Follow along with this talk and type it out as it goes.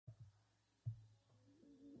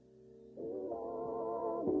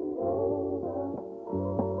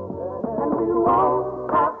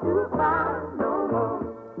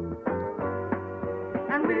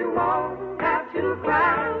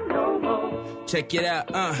Check it out,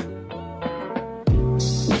 I'm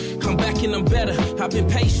back and I'm better. I've been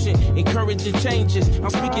patient, encouraging changes. I'm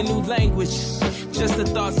speaking new language. Just the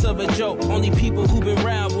thoughts of a joke. Only people who've been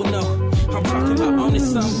around will know. I'm talking about owning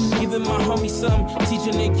some, giving my homie some,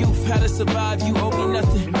 teaching the youth how to survive. You owe me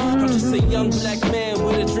nothing. I'm just a young black man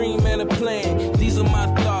with a dream and a plan. These are my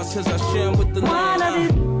thoughts, cause I share them with the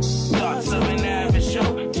land. Thoughts of an average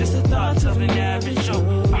show. Just the thoughts of an average show.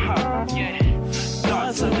 Yeah.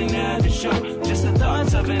 Thoughts of an average show. Just the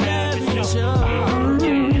thoughts of an average show.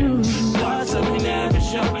 Yeah. Thoughts of an average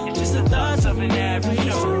show. Just the thoughts of an average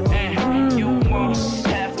show. And you won't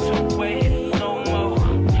have to wait no more.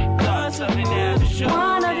 Thoughts of an average show.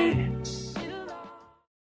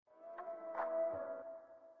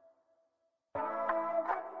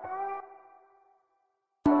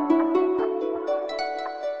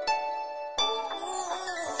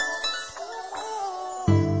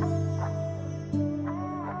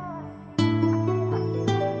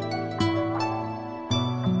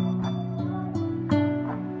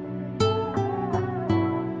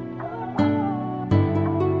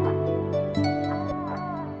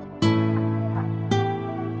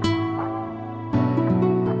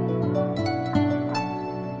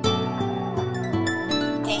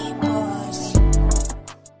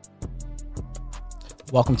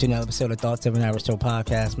 Welcome to another episode of Thoughts of an Average Joe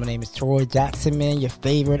podcast. My name is Troy Jackson, man, your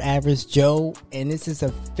favorite average Joe, and this is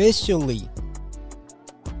officially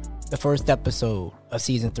the first episode of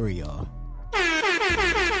season 3, y'all.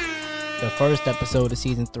 The first episode of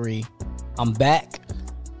season 3. I'm back,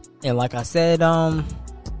 and like I said,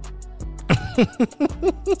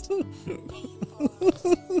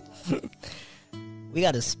 we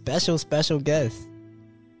got a special guest.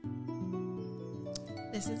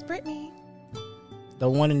 This is Brittany. The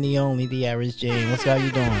one and the only, the average Jane. What's how you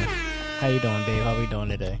doing? How you doing, babe? How we doing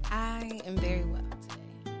today? I am very well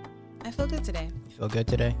today. I feel good today. You feel good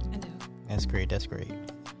today? I do. That's great.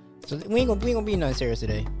 So we ain't gonna be nothing serious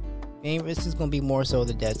today. This is gonna be more so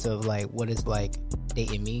the depths of like what it's like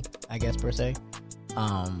dating me, I guess per se.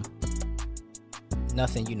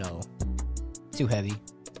 Nothing, too heavy.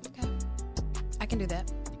 Okay. I can do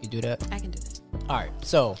that. You can do that? I can do that. Alright,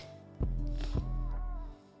 so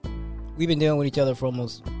we've been dealing with each other for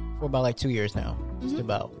about like 2 years now. Just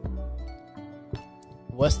about.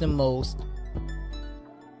 What's the most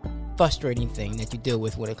frustrating thing that you deal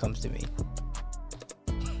with when it comes to me?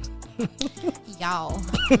 Y'all.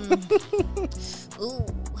 Ooh.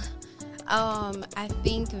 I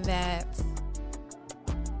think that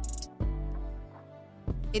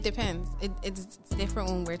it depends. It's different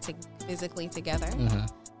when we're physically together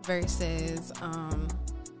versus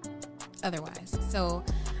otherwise. So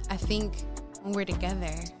I think when we're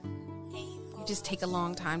together, you just take a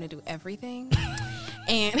long time to do everything.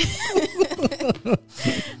 And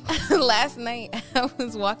last night I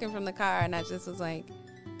was walking from the car and I just was like,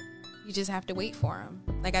 you just have to wait for him.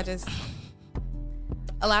 Like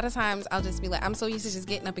a lot of times I'll just be like, I'm so used to just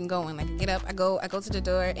getting up and going. Like I get up, I go to the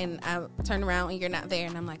door and I turn around and you're not there.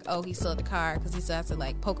 And I'm like, oh, he's still in the car because he still has to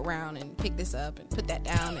like poke around and pick this up and put that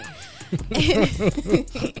down.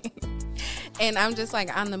 And I'm just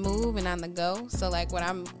like on the move and on the go. So like when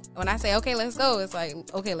I say, okay, let's go, it's like,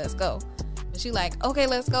 okay, let's go. But she like, okay,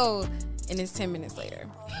 let's go. And it's 10 minutes later.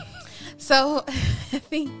 So I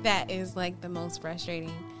think that is like the most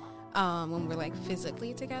frustrating when we're like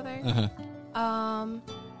physically together.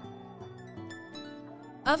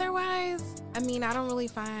 Otherwise, I mean, I don't really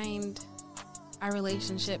find our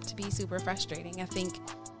relationship to be super frustrating. I think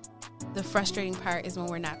the frustrating part is when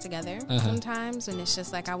we're not together sometimes, and it's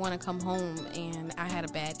just like I want to come home and I had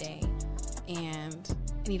a bad day and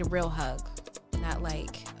I need a real hug, not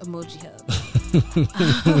like emoji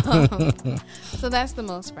hug. So that's the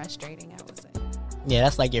most frustrating, I would say. Yeah,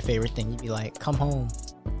 that's like your favorite thing. You'd be like, come home.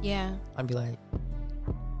 Yeah. I'd be like,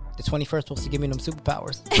 the 21st supposed to give me them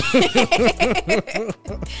superpowers.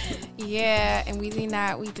 Yeah, and we did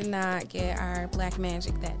not get our black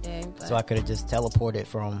magic that day. But so I could have just teleported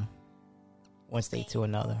from one state to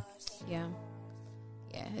another. Yeah,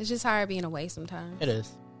 it's just hard being away sometimes. It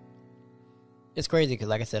is. It's crazy because,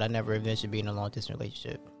 like I said, I never envisioned being in a long distance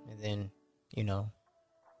relationship, and then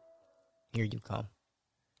here you come.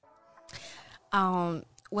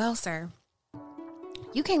 Well, sir,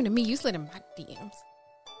 you came to me. You slid in my DMs.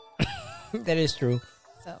 That is true.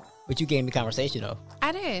 So, but you gave me conversation though.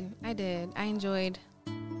 I did. I enjoyed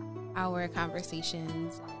our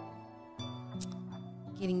conversations,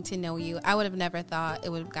 getting to know you. I would have never thought it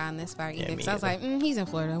would have gone this far either. Because I was like, he's in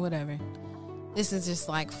Florida, whatever. This is just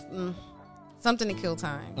like something to kill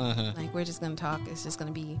time. Like we're just gonna talk. It's just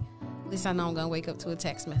gonna be least I know I'm gonna wake up to a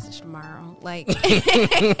text message tomorrow. Like,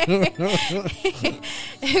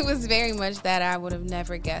 it was very much that I would have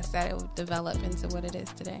never guessed that it would develop into what it is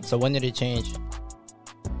today. So when did it change?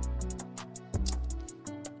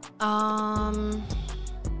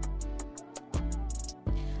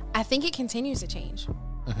 I think it continues to change.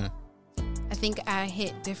 Mm-hmm. I think I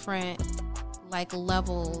hit different like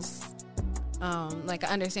levels. Like I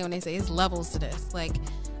understand when they say it's levels to this. Like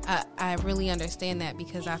I really understand that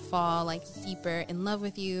because I fall like deeper in love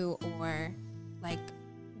with you, or like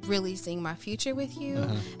really seeing my future with you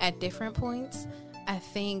at different points. I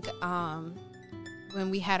think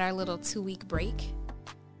when we had our little 2-week break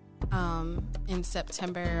in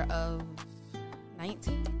September of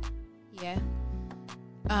 19,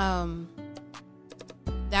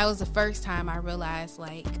 that was the first time I realized,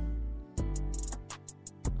 like,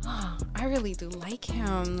 oh, I really do like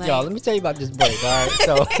him. Like, y'all, let me tell you about this break, all right?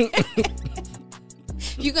 So,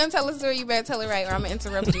 you gonna tell a story, you better tell it right, or I'm gonna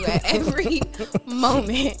interrupt you at every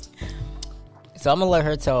moment. So I'm gonna let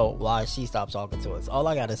her tell why she stopped talking to us. All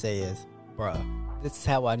I gotta say is, bruh, this is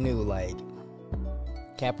how I knew, like,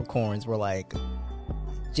 Capricorns were, like,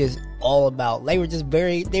 just all about, they were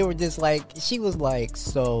just like, she was like,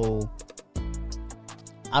 so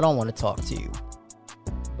I don't want to talk to you,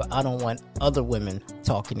 but I don't want other women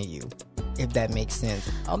talking to you, if that makes sense.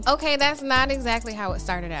 Okay, that's not exactly how it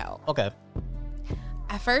started out. Okay.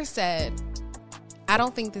 I first said, I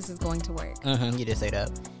don't think this is going to work. You did say that.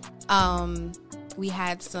 We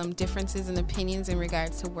had some differences in opinions in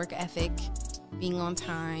regards to work ethic, being on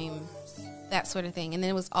time, that sort of thing. And then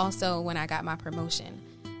it was also when I got my promotion.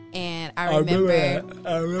 And I remember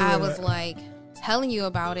I was like telling you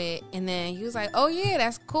about it, and then he was like, oh yeah,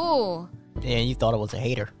 that's cool. Yeah, you thought I was a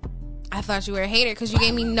hater. I thought you were a hater because you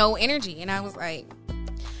gave me no energy. And I was like,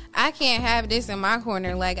 I can't have this in my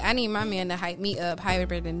corner. Like, I need my man to hype me up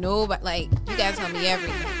hyper than nobody. Like, you guys tell me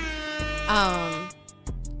everything.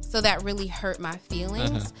 So that really hurt my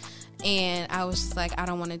feelings. And I was just like, I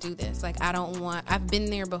don't want to do this. Like, I've been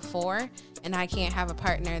there before, and I can't have a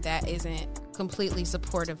partner that isn't completely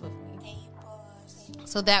supportive of me.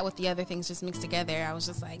 So that with the other things just mixed together, I was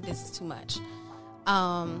just like, this is too much.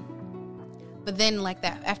 But then, like,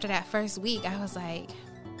 that after that first week, I was like,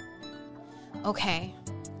 okay,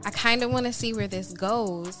 I kind of want to see where this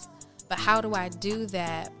goes, but how do I do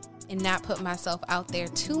that and not put myself out there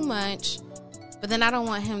too much? But then I don't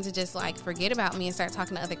want him to just, like, forget about me and start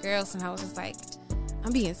talking to other girls. And I was just like,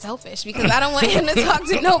 I'm being selfish because I don't want him to talk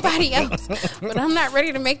to nobody else. But I'm not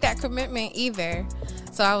ready to make that commitment either.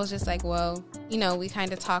 So I was just like, well, you know, we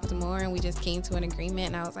kind of talked more and we just came to an agreement.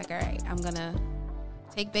 And I was like, all right, I'm going to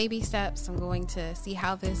take baby steps. I'm going to see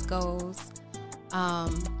how this goes.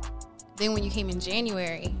 Then when you came in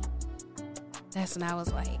January, that's when I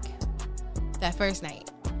was like, that first night,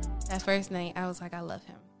 I was like, I love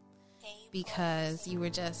him. Because you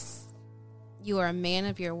were a man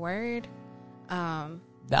of your word.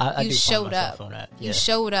 You showed up. Yeah. You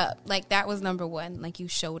showed up. Like, that was number one. Like, you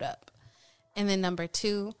showed up. And then number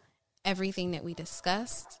two, everything that we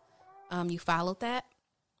discussed, you followed that.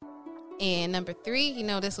 And number three, you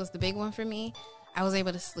know, this was the big one for me. I was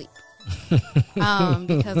able to sleep.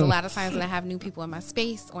 Because a lot of times when I have new people in my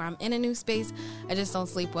space or I'm in a new space, I just don't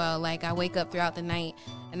sleep well. Like, I wake up throughout the night.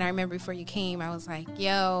 And I remember before you came, I was like,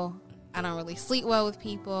 yo, I don't really sleep well with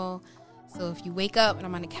people. So if you wake up and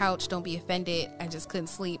I'm on the couch, don't be offended. I just couldn't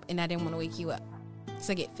sleep and I didn't want to wake you up.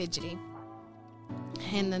 So I get fidgety.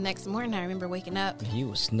 And the next morning, I remember waking up. You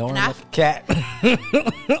was snoring like a cat. You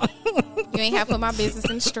ain't have to put my business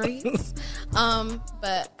in the streets.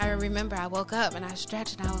 But I remember I woke up and I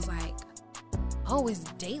stretched and I was like, oh, it's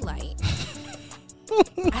daylight.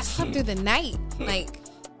 I slept through the night. Like,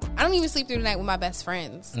 I don't even sleep through the night with my best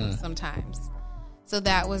friends sometimes. So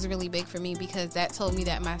that was really big for me because that told me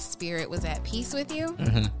that my spirit was at peace with you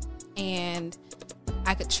and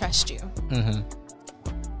I could trust you. And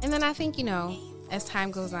then I think, you know, as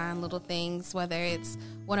time goes on, little things, whether it's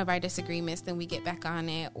one of our disagreements, then we get back on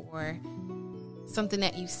it, or something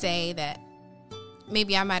that you say that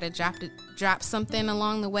maybe I might have dropped something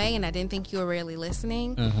along the way and I didn't think you were really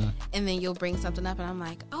listening. And then you'll bring something up and I'm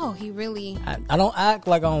like, oh, he really... I don't act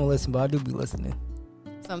like I don't listen, but I do be listening.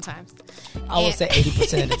 Sometimes. I would say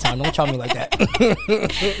 80% of the time. Don't try me like that.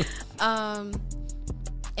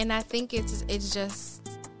 And I think it's just,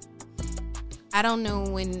 I don't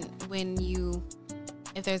know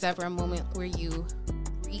if there's ever a moment where you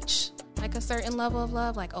reach like a certain level of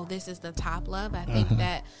love, like, oh, this is the top love. I think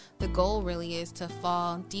that the goal really is to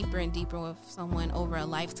fall deeper and deeper with someone over a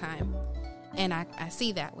lifetime. And I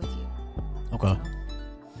see that with you. Okay.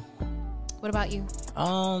 What about you?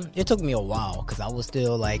 It took me a while because I was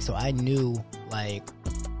still like, so I knew like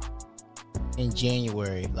in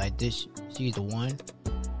January, like this, she's the one,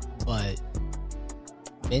 but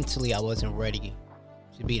mentally I wasn't ready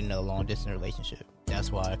to be in another long distance relationship.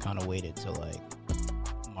 That's why I kind of waited till like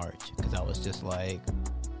March, because I was just like,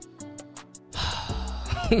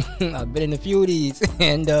 I've been in a few of these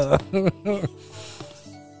and it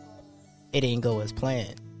didn't go as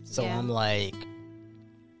planned. So I'm like,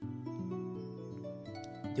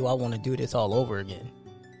 do I want to do this all over again?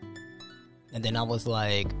 And then I was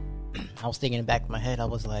like, I was thinking in the back of my head, I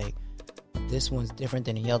was like, this one's different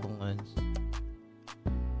than the other ones.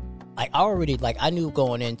 Like, I already, like, I knew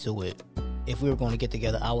going into it, if we were going to get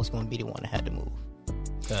together, I was going to be the one that had to move.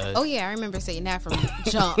 Oh, yeah, I remember saying that from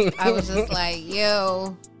jump. I was just like,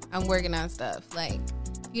 yo, I'm working on stuff. Like,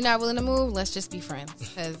 if you're not willing to move, let's just be friends.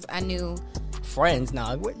 Because I knew... Friends?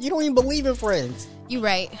 Nah, you don't even believe in friends. You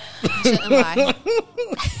right. I shouldn't lie.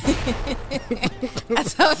 I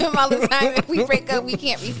tell him all the time, if we break up, we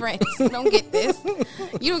can't be friends. You don't get this.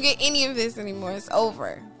 You don't get any of this anymore. It's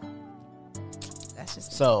over. That's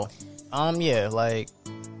just... So, yeah, like,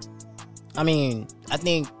 I mean, I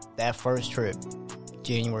think that first trip,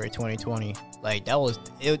 January 2020, like, that was,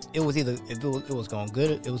 it was either, if it was going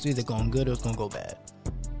good, it was either going good or it was going to go bad.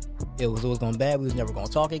 It was going bad, we was never going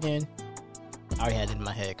to talk again. I already had it in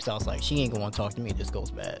my head, because I was like, she ain't going to talk to me if this goes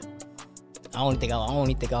bad. I don't think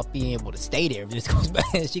I'll be able to stay there if this goes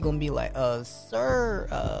bad. She going to be like, sir.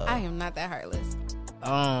 I am not that heartless.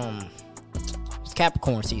 It's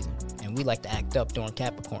Capricorn season, and we like to act up during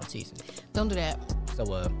Capricorn season. Don't do that. So,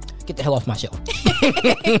 get the hell off my show.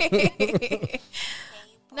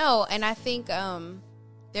 No, and I think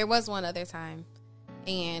there was one other time,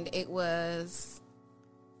 and it was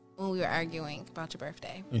when we were arguing about your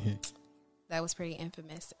birthday. Mm-hmm. That was pretty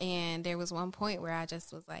infamous. And there was one point where I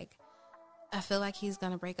just was like, I feel like he's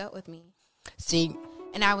going to break up with me. See?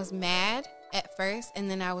 And I was mad at first,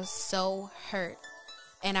 and then I was so hurt.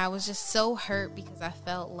 And I was just so hurt because I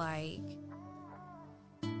felt like,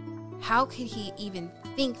 how could he even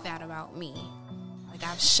think that about me? Like,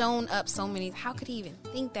 I've shown up so many, how could he even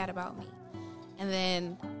think that about me? And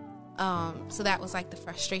then, so that was like the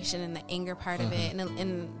frustration and the anger part of it,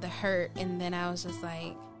 and the hurt. And then I was just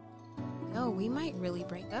like, yo, we might really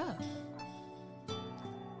break up.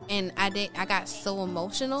 And I got so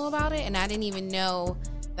emotional about it, and I didn't even know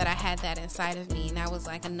that I had that inside of me. And that was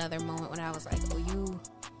like another moment when I was like, oh,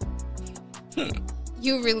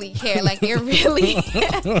 you really care. Like, you're really,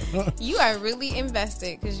 you are really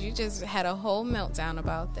invested, because you just had a whole meltdown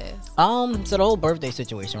about this. So the whole birthday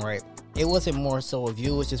situation, right? It wasn't more so of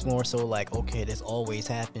you. It was just more so like, okay, this always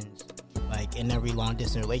happens, like, in every long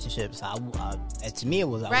distance relationship. So to me, it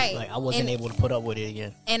was, right. I wasn't able to put up with it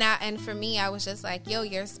again. And for me, I was just like, yo,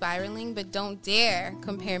 you're spiraling, but don't dare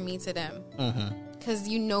compare me to them. Because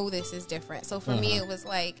you know this is different. So for me, it was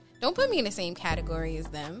like, don't put me in the same category as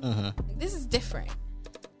them. Like, this is different.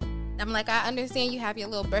 I'm like, I understand you have your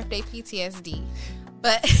little birthday PTSD,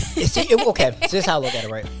 but okay, so this is how I look at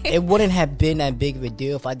it, right? It wouldn't have been that big of a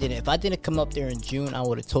deal if I didn't come up there in June. I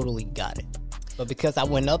would have totally got it. But because I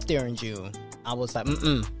went up there in June, I was like,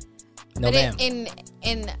 no, ma'am.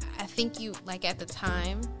 And I think you, like, at the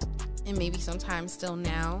time, and maybe sometimes still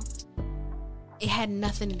now, it had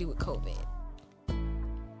nothing to do with COVID.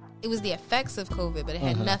 It was the effects of COVID, but it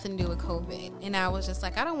had nothing to do with COVID. And I was just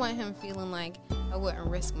like, I don't want him feeling like I wouldn't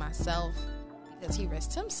risk myself because he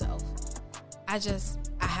risked himself. I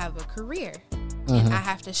have a career, and I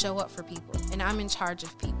have to show up for people, and I'm in charge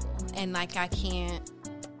of people. And like, I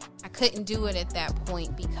couldn't do it at that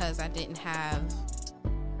point because I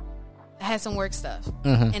had some work stuff.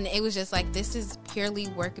 And it was just like, this is purely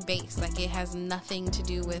work based. Like, it has nothing to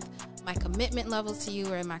do with my commitment level to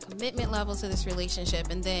you or my commitment level to this relationship.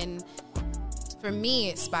 And then for me,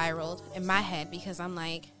 it spiraled in my head because I'm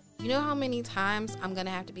like, you know how many times I'm going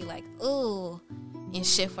to have to be like, ooh, and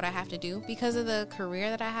shift what I have to do because of the career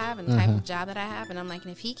that I have and the type of job that I have. And I'm like,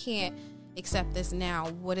 and if he can't accept this now,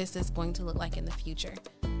 what is this going to look like in the future?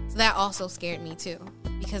 So that also scared me too,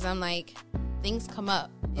 because I'm like, things come up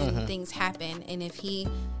and things happen. And if he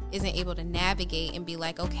isn't able to navigate and be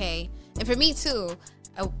like, okay. And for me too,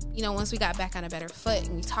 once we got back on a better foot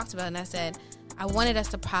and we talked about it, and I said, I wanted us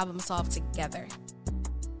to problem solve together.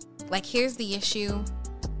 Like, here's the issue.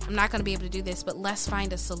 I'm not going to be able to do this, but let's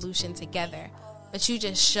find a solution together. But you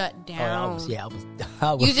just shut down.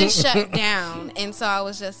 I was you just shut down. And so I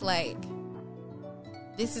was just like,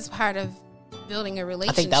 this is part of building a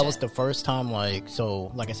relationship. I think that was the first time, like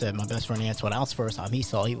I said, my best friend Antoine, that was the first time he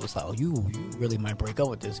was like, oh, you really might break up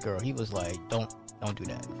with this girl. He was like, don't do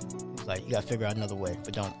that. He was like, you gotta figure out another way,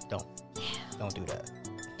 but don't. Yeah. Don't do that.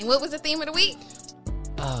 And what was the theme of the week?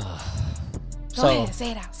 Go So ahead,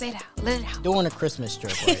 say it out, let it out. during the Christmas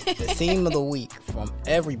trip, right? The theme of the week from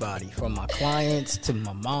everybody, from my clients to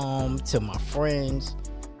my mom to my friends,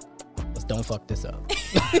 was don't fuck this up.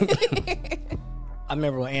 I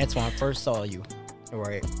remember when Antoine first saw you,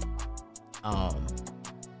 right?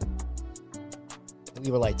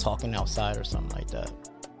 We were like talking outside or something like that.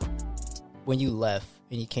 When you left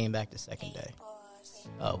and you came back the second day,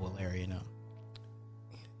 well, Larry,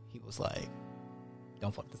 he was like,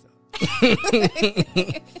 don't fuck this up.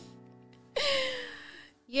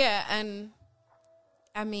 Yeah, and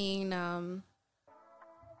I mean, I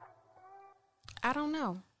don't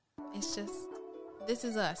know. It's just, this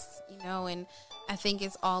is us, and I think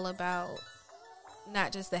it's all about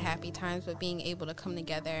not just the happy times, but being able to come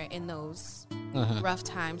together in those rough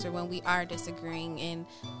times or when we are disagreeing, and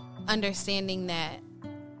understanding that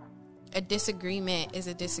a disagreement is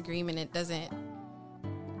a disagreement. It doesn't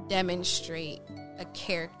demonstrate a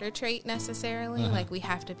character trait necessarily. Like, we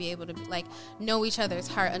have to be able to know each other's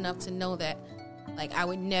heart enough to know that, like, I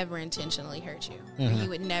would never intentionally hurt you, or you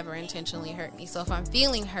would never intentionally hurt me. So if I'm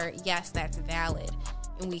feeling hurt, yes, that's valid,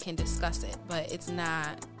 and we can discuss it, but it's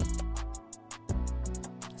not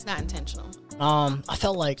intentional. I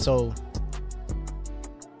felt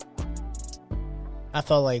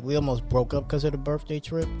like we almost broke up because of the birthday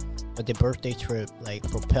trip, but the birthday trip like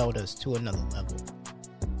propelled us to another level,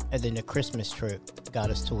 and then the Christmas trip got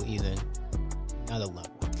us to even another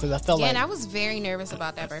level. Because I felt and I was very nervous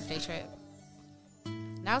about that birthday trip.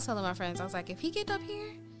 And I was telling my friends, I was like, if he get up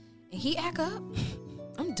here and he act up,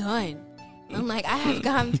 I'm done. I'm like, I have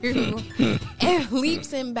gone through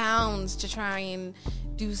leaps and bounds to try and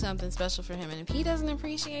do something special for him, and if he doesn't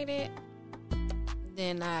appreciate it,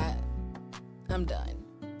 then I'm done.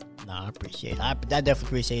 Nah, I appreciate it. I definitely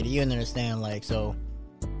appreciate it. You didn't understand, like, so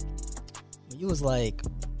when you was like,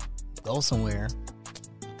 go somewhere,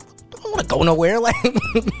 I don't want to go nowhere. Like,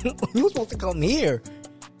 you was supposed to come here.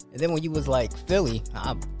 And then when you was like, Philly,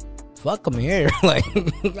 fuck, come here. Like,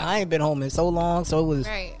 I ain't been home in so long, so it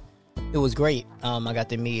was great. I got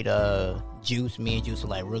to meet Juice. Me and Juice are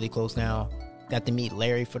like really close now. Got to meet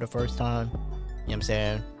Larry for the first time. You know what I'm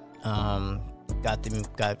saying?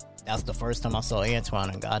 That's the first time I saw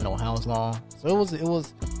Antoine in God knows how long. So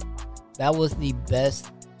that was the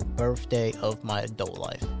best birthday of my adult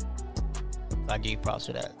life. So I give you props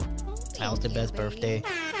for that. That was the best birthday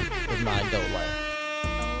of my adult life.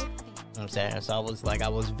 You know what I'm saying? So I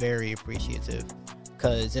was very appreciative,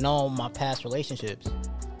 because in all my past relationships,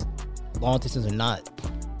 long distance or not,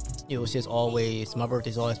 it was just always, my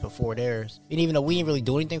birthday's always before theirs. And even though we didn't really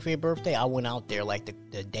do anything for your birthday, I went out there like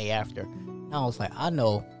the day after. And I was like, I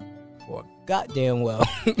know for goddamn well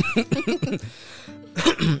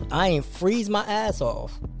I ain't freeze my ass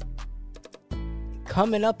off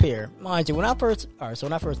coming up here. Mind you, when I first met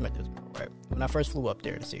this girl, right? When I first flew up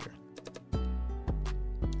there to see her,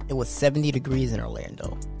 it was 70 degrees in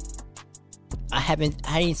Orlando. I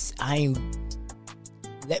ain't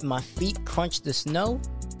let my feet crunch the snow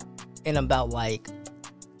in about like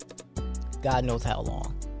God knows how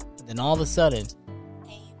long. And then all of a sudden,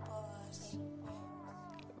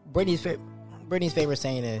 Brittany's favorite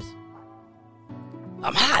saying is,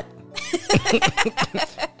 I'm hot.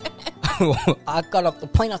 I got off the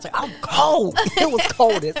plane, I was like, I'm cold. It was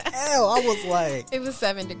cold as hell. I was like, it was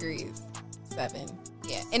 7 degrees. 7.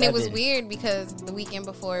 Yeah. And it was weird because the weekend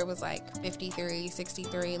before it was like 53,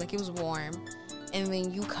 63, like it was warm. And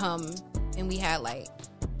then you come and we had like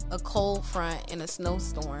a cold front and a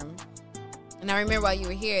snowstorm. And I remember while you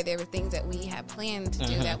were here, there were things that we had planned to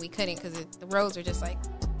do that we couldn't because the roads were just like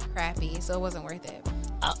crappy, so it wasn't worth it.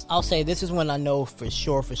 I'll say this is when I know for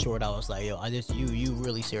sure that I was like, yo, you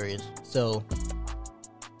really serious. So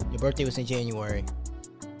your birthday was in January.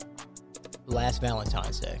 Last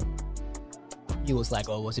Valentine's Day, you was like,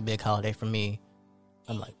 oh, what's a big holiday for me?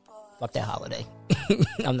 I'm like, fuck that holiday.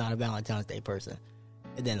 I'm not a Valentine's Day person.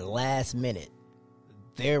 And then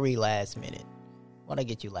very last minute, what'd I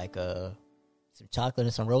get you, like some chocolate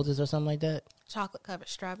and some roses or something like that? Chocolate covered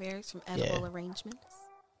strawberries from Edible Arrangements.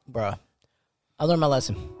 Bruh, I learned my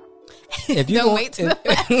lesson. If you don't wait till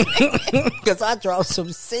because I dropped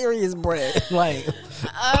some serious bread. Like,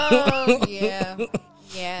 oh yeah.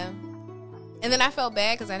 And then I felt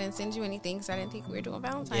bad because I didn't send you anything because I didn't think we were doing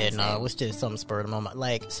Valentine's Day. Yeah, no, it was just something spur of the moment.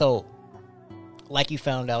 Like, so, like you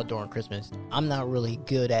found out during Christmas, I'm not really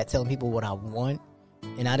good at telling people what I want,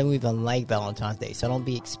 and I don't even like Valentine's Day. So don't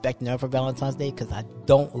be expecting that for Valentine's Day because I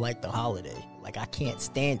don't like the holiday. Like, I can't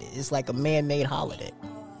stand it. It's like a man-made holiday.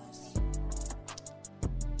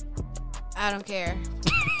 I don't care.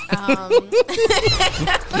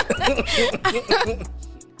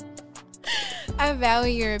 I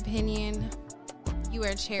value your opinion. You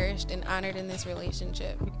are cherished and honored in this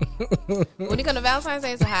relationship. When you come to Valentine's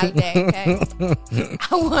Day, it's a holiday, okay?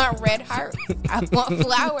 I want red hearts. I want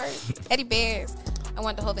flowers, teddy bears. I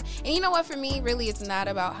want the whole thing. And you know what? For me, really, it's not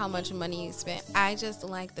about how much money you spent. I just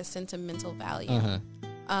like the sentimental value.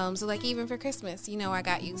 So, like, even for Christmas, you know, I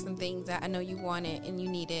got you some things that I know you wanted and you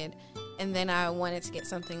needed. And then I wanted to get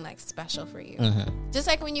something, like, special for you. Just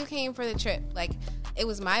like when you came for the trip. Like, it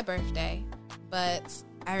was my birthday, but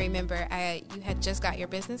I remember you had just got your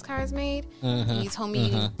business cards made. And you told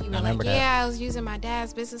me, you were like, I was using my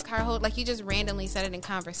dad's business card holder. Like, you just randomly said it in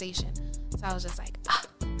conversation. So I was just like,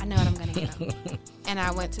 I know what I'm going to get him. And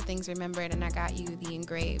I went to Things Remembered, and I got you the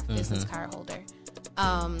engraved business card holder.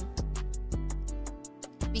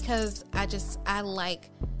 Because I like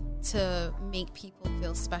to make people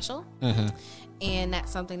feel special. And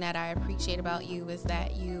that's something that I appreciate about you, is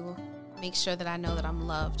that you make sure that I know that I'm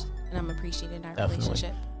loved and I'm appreciated in our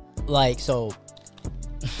relationship. Like, so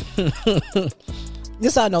this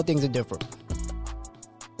is how I know things are different.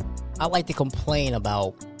 I like to complain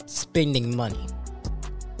about spending money.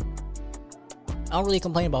 I don't really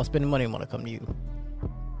complain about spending money when I come to you.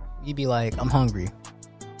 You be like, I'm hungry.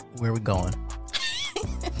 Where we going?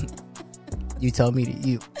 You tell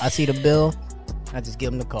me I see the bill, I just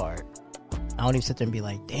give them the card. I don't even sit there and be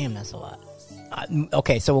like, damn, that's a lot.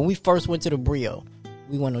 Okay, so when we first went to the Brio,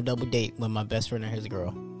 we went on a double date with my best friend and his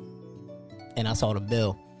girl. And I saw the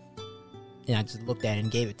bill. And I just looked at it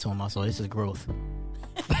and gave it to him. I saw, this is growth.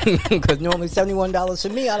 Because normally $71 for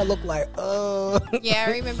me, I'd look like, Yeah,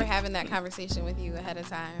 I remember having that conversation with you ahead of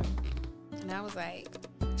time. And I was like,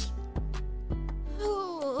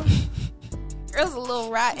 ooh, girl's a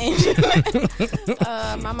little rotten.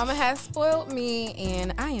 My mama has spoiled me,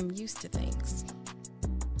 and I am used to things.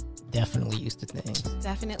 Definitely used to things.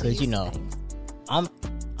 Definitely used to things. I'm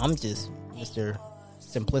just Mr.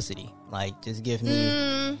 Simplicity. Like, just give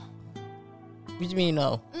me... What do you mean,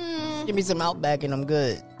 no? Give me some Outback and I'm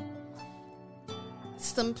good.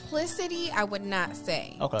 Simplicity, I would not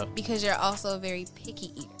say. Okay. Because you're also a very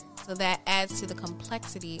picky eater. So that adds to the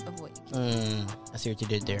complexity of what you can eat. I see what you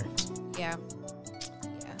did there. Yeah.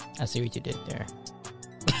 I see what you did there.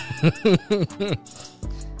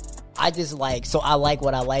 I just like, so I like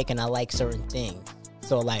what I like, and I like certain things.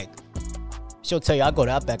 So, like, she'll tell you, I go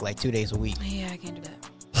to Outback like 2 days a week. Yeah, I can't do that.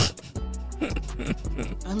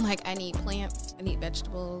 I'm like, I need plants, I need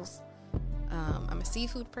vegetables. I'm a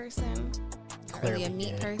seafood person, not really a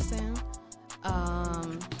meat person.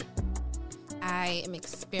 I am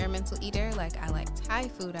experimental eater. Like, I like Thai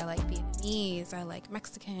food, I like Vietnamese, I like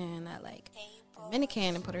Mexican, I like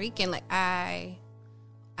Dominican and Puerto Rican. Like, I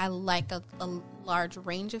like a large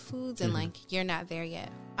range of foods, and like, you're not there yet.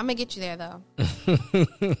 I'm gonna get you there though. I'm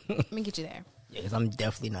gonna get you there. Yeah, cause I'm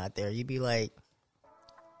definitely not there. You'd be like,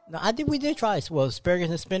 no, we did try asparagus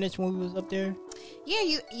and spinach when we was up there. Yeah,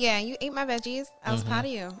 you ate my veggies. I was proud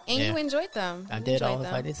of you, and you enjoyed them. I did. I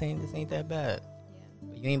was like, this ain't that bad. Yeah.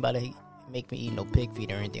 But you ain't about to make me eat no pig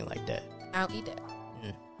feet or anything like that. I'll eat it.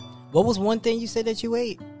 What was one thing you said that you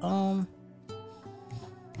ate?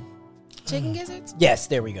 Chicken gizzards? Yes,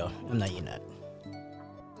 there we go. I'm not eating that.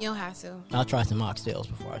 You don't have to. I'll try some oxtails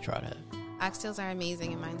before I try that. Oxtails are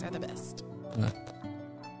amazing, and mine are the best.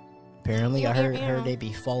 Apparently, I heard they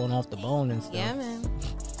be falling off the bone and stuff. Yeah, man.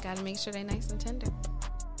 Gotta make sure they're nice and tender.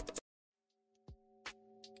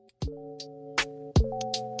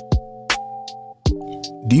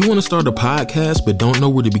 Do you want to start a podcast but don't know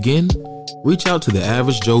where to begin? Reach out to The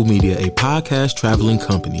Average Joe Media, a podcast traveling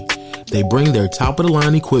company. They bring their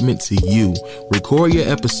top-of-the-line equipment to you, record your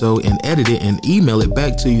episode, and edit it and email it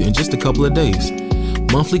back to you in just a couple of days.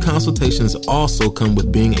 Monthly consultations also come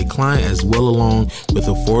with being a client as well, along with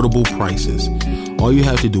affordable prices. All you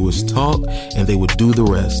have to do is talk, and they will do the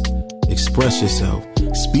rest. Express yourself,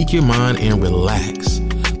 speak your mind, and relax.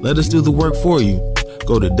 Let us do the work for you.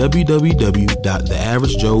 Go to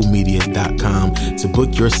www.theaveragejoemedia.com to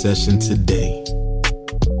book your session today.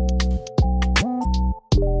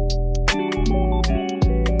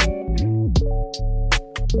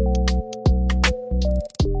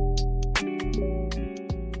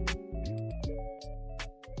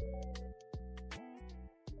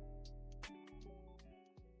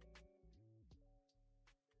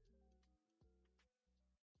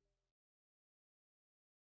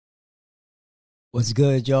 What's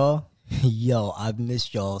good, y'all? Yo, I've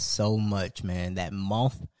missed y'all so much, man. That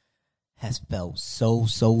month has felt so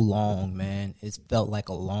long, man. It's felt like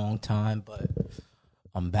a long time, but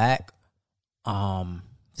I'm back. So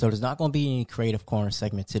there's not going to be any Creative Corner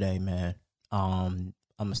segment today, man. I'm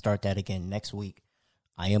gonna start that again next week.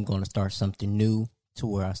 I am gonna start something new to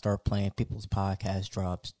where I start playing people's podcast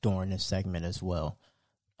drops during this segment as well.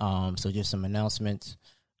 So just some announcements.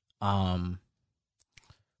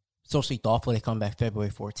 Socially Thoughtful, they come back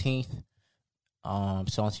February 14th.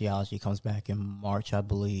 Sociology comes back in March, I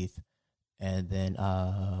believe. And then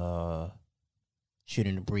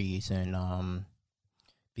Shooting the Breeze and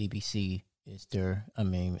BBC is there.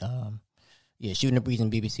 Shooting the Breeze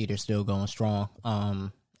and BBC, they're still going strong.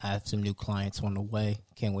 I have some new clients on the way.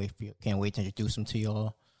 Can't wait to introduce them to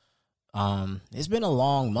y'all. It's been a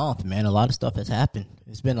long month, man. A lot of stuff has happened.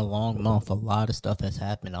 It's been a long month. A lot of stuff has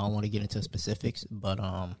happened. I don't want to get into specifics, but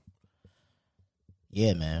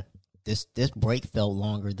yeah, man. This break felt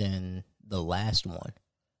longer than the last one.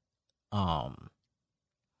 I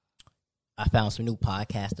found some new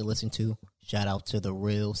podcasts to listen to. Shout out to The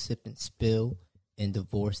Real Sip and Spill and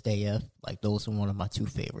Divorced AF. Like, those are one of my two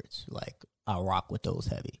favorites. Like, I rock with those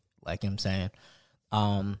heavy. Like, you know what I'm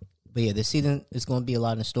saying? But yeah, this season is going to be a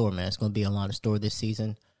lot in store, man. It's going to be a lot in store this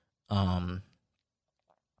season. I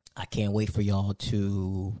can't wait for y'all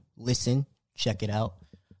to listen, check it out,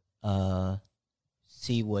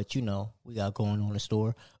 see what, we got going on in the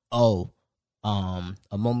store. A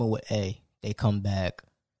Moment with A, they come back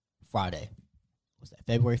Friday. Was that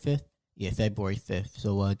February 5th? Yeah, February 5th.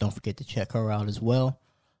 So don't forget to check her out as well.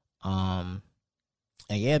 And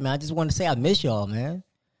yeah, man, I just want to say I miss y'all, man.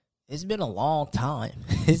 It's been a long time.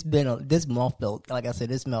 This month felt, like I said,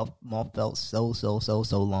 this month felt so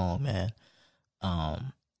long, man.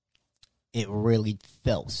 It really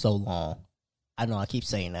felt so long. I know I keep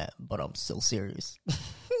saying that, but I'm so serious.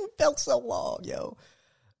 It felt so long, yo.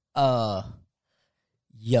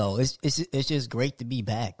 It's just great to be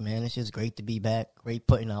back, man. It's just great to be back. Great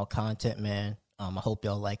putting out content, man. I hope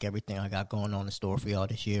y'all like everything I got going on in the store for y'all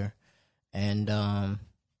this year. And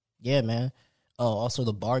yeah, man. Oh, also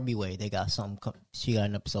the Barbie Way, they got something. She got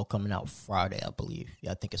an episode coming out Friday, I believe.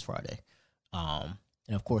 Yeah, I think it's Friday. And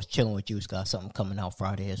of course, Chilling with Juice got something coming out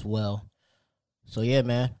Friday as well. So yeah,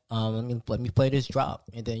 man. Let me play this drop,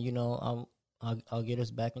 and then I'll get us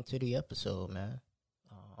back into the episode, man.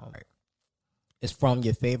 Right. It's from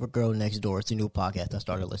Your Favorite Girl Next Door. It's a new podcast I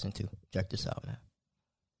started listening to. Check this out, man.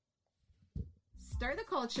 Stir the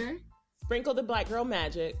culture. Sprinkle the black girl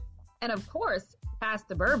magic. And of course, pass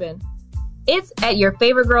the bourbon. It's at Your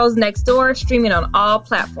Favorite Girls Next Door, streaming on all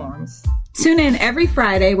platforms. Tune in every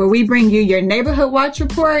Friday where we bring you your Neighborhood Watch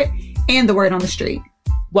Report and the word on the street.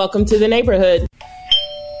 Welcome to the neighborhood.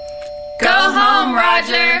 Go home,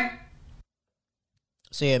 Roger.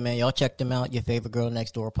 So yeah, man, y'all check them out. Your Favorite Girl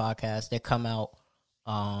Next Door podcast. They come out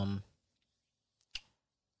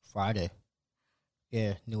Friday.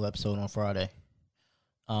 Yeah, new episode on Friday.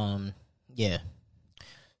 Yeah.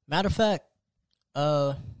 Matter of fact,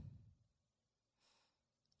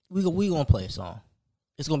 we gonna play a song.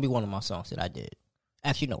 It's gonna be one of my songs that I did.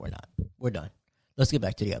 Actually, no, we're not. We're done. Let's get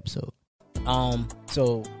back to the episode.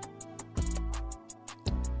 So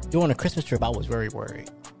during the Christmas trip, I was very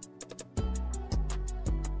worried.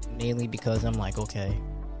 Mainly because I'm like, okay,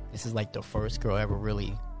 this is like the first girl ever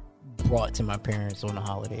really brought to my parents on the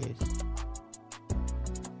holidays.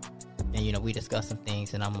 And, we discussed some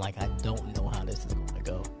things, and I'm like, I don't know how this is going to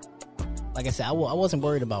go. Like I said, I wasn't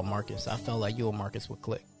worried about Marcus. I felt like you and Marcus would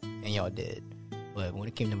click, and y'all did. But when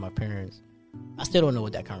it came to my parents, I still don't know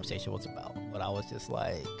what that conversation was about. But I was just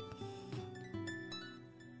like,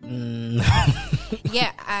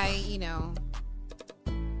 Yeah,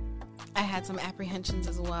 I had some apprehensions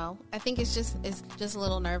as well. I think it's just a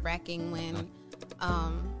little nerve-wracking when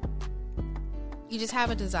you just have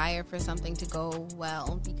a desire for something to go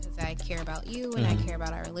well, because I care about you and I care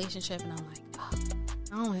about our relationship, and I'm like, oh,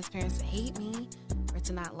 I don't want his parents to hate me or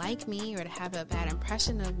to not like me or to have a bad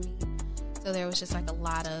impression of me. So there was just like a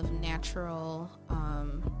lot of natural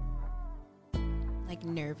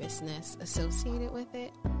nervousness associated with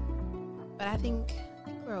it. But I think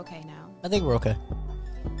we're okay now. I think we're okay.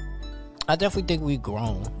 I definitely think we've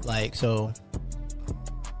grown. Like, so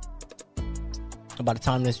by the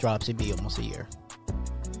time this drops, it'd be almost a year.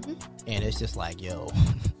 Mm-hmm. And it's just like, yo,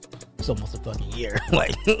 it's almost a fucking year.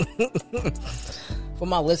 Like, for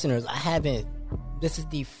my listeners, this is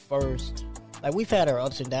the first, like, we've had our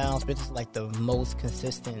ups and downs, but this is like the most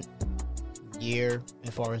consistent year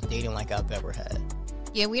as far as dating like I've ever had.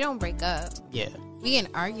 Yeah, we don't break up. Yeah. We get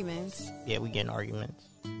in arguments. Yeah, we get in arguments.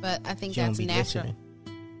 But I think that's natural. Listening.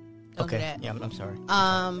 Don't okay. do that. Yeah, I'm sorry.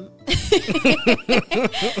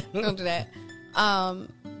 Don't do that.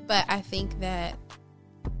 But I think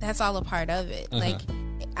that's all a part of it. Like,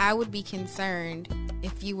 I would be concerned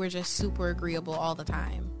if you were just super agreeable all the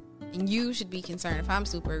time. And you should be concerned if I'm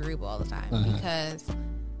super agreeable all the time because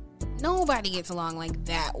nobody gets along like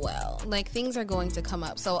that well. Like, things are going to come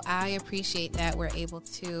up. So I appreciate that we're able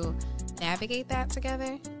to navigate that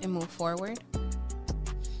together and move forward.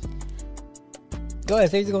 Go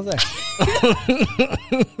ahead, say what you're gonna say.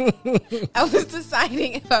 I was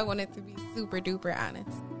deciding if I wanted to be super duper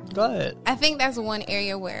honest. Go ahead. I think that's one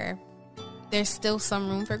area where there's still some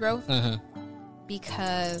room for growth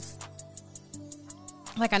because,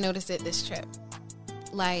 like, I noticed it this trip.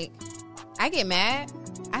 Like, I get mad,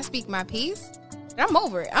 I speak my piece, and I'm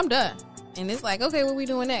over it. I'm done. And it's like, okay, what we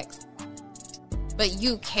doing next? But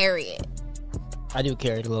you carry it. I do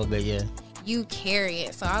carry it a little bit, yeah. You carry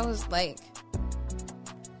it. So I was like,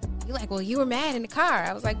 you're like, well, you were mad in the car.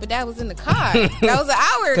 I was like, but that was in the car. That was an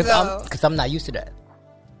hour ago. Because I'm not used to that.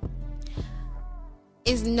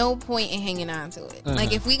 Is no point in hanging on to it.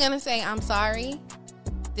 Like, if we're gonna say I'm sorry,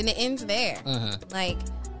 then it ends there. Like,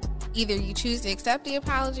 either you choose to accept the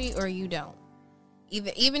apology or you don't.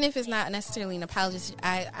 Even if it's not necessarily an apology,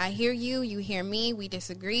 I hear you, you hear me, we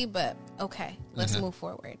disagree, but okay, let's move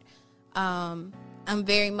forward. I'm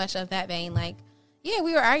very much of that vein. Like, yeah,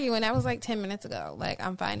 we were arguing. That was like 10 minutes ago. Like,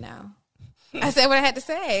 I'm fine now. I said what I had to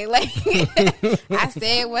say. Like, I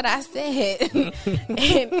said what I said,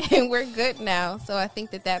 and we're good now. So I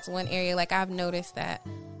think that that's one area. Like, I've noticed that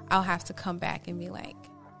I'll have to come back and be like,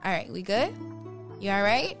 "All right, we good? You all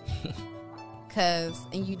right?" And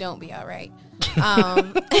you don't be all right,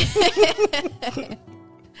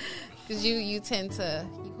 because you tend to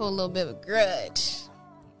hold a little bit of a grudge.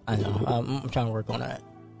 I know. I'm trying to work on that.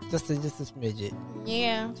 Just a smidget.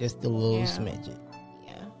 Yeah. Just a little smidget.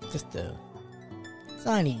 Yeah. Just a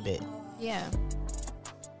tiny bit. Yeah.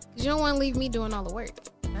 Because you don't want to leave me doing all the work.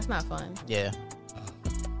 That's not fun. Yeah.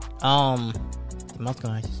 I was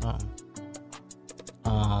gonna ask you something.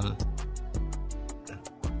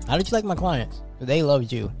 How did you like my clients? They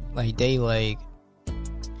loved you. Like, they like.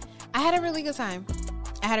 I had a really good time.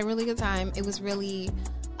 It was really.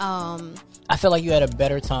 I feel like you had a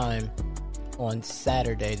better time on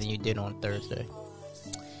Saturday than you did on Thursday.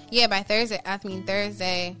 Yeah, by Thursday, I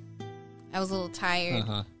was a little tired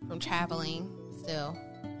from traveling still,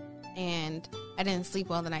 and I didn't sleep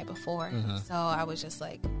well the night before, so I was just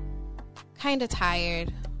like kind of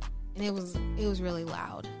tired, and it was really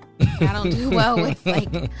loud. I don't do well with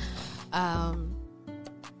like,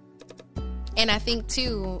 and I think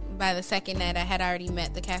too, by the second night, I had already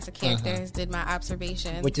met the cast of characters, did my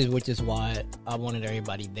observations, which is why I wanted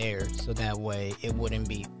everybody there, so that way it wouldn't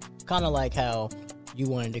be kind of like how you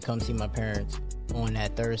wanted to come see my parents on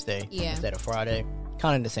that Thursday instead of Friday.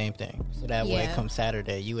 Kind of the same thing. So that way, come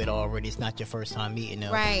Saturday, you had already. It's not your first time meeting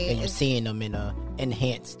them, right? And you're seeing them in a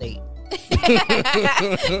enhanced state.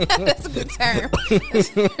 That's a good term.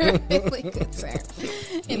 That's a really good term.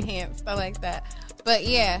 Enhanced. I like that. But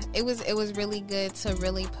yeah, it was really good to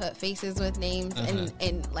really put faces with names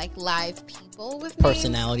and like live people with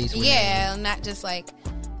personalities. Names. Yeah, not just like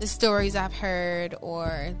the stories I've heard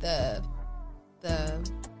or the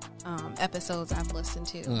episodes I've listened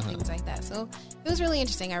to, things like that. So it was really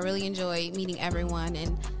interesting. I really enjoyed meeting everyone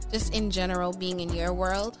and just in general being in your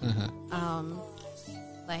world.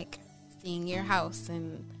 Like seeing your house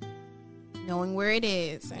and knowing where it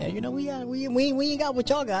is. Yeah, you know, we ain't got what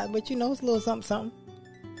y'all got, but you know, it's a little something.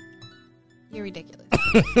 You're ridiculous.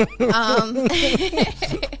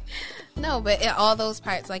 No, but all those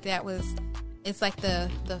parts, like that was, it's like the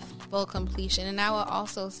full completion. And I will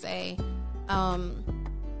also say,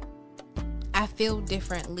 I feel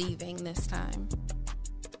different leaving this time.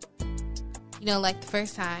 You know, like the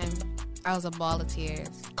first time, I was a ball of tears.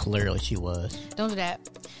 Clearly she was. Don't do that.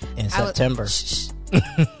 In September.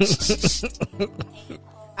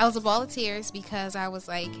 I was a ball of tears because I was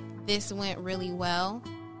like, this went really well,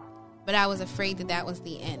 but I was afraid that was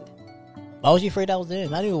the end. Why was you afraid that was the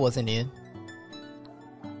end? I knew it wasn't the end.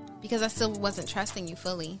 Because I still wasn't trusting you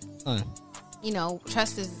fully. You know,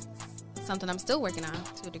 trust is something I'm still working on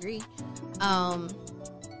to a degree.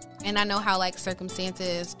 And I know how like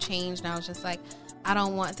circumstances changed, and I was just like, I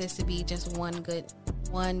don't want this to be just one good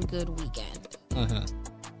weekend.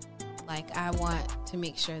 Like, I want to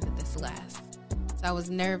make sure that this lasts. So I was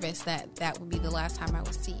nervous that would be the last time I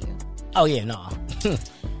would see you. Oh yeah, no.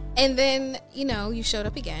 And then, you know, you showed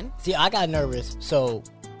up again. See, I got nervous. So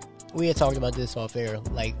we had talked about this off air,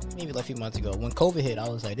 like maybe like a few months ago. When COVID hit, I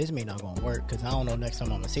was like, this may not gonna work because I don't know next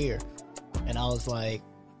time I'm gonna see her. And I was like,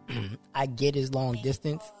 I get his long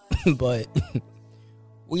distance, but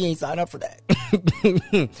we ain't signed up for that.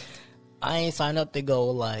 I ain't signed up to go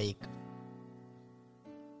like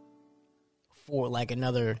for like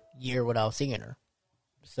another year without seeing her.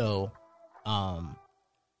 So,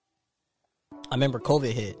 I remember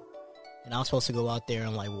COVID hit, and I was supposed to go out there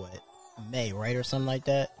in like what, May, right, or something like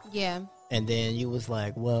that. Yeah. And then you was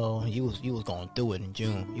like, well, you was going through it in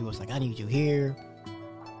June. You was like, I need you here.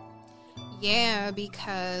 Yeah,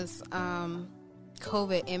 because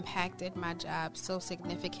COVID impacted my job so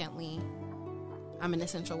significantly. I'm an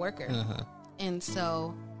essential worker. And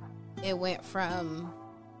so it went from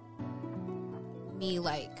me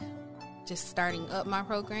like just starting up my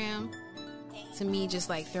program to me just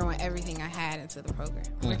like throwing everything I had into the program.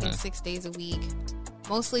 Working 6 days a week,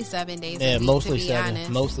 mostly 7 days a week, mostly to be 7.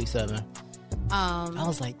 honest. Mostly 7. I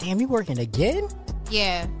was like, damn, you working again?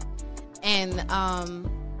 Yeah. And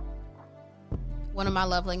one of my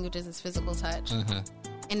love languages is physical touch.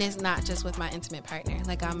 And it's not just with my intimate partner.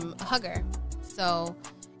 Like, I'm a hugger. So,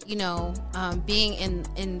 you know, being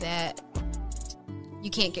in that you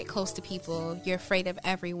can't get close to people, you're afraid of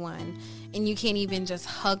everyone, and you can't even just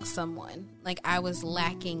hug someone. Like, I was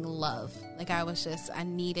lacking love. Like, I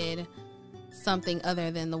needed something other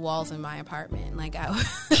than the walls in my apartment. Like, I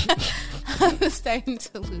was starting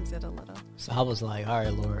to lose it a little. So I was like, all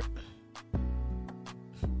right, Lord,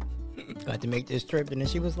 got to make this trip. And then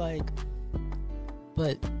she was like,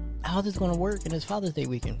 but how's this going to work? And it's Father's Day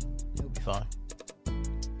weekend. It'll be fine.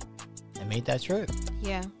 I made that trip.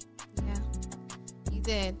 Yeah. You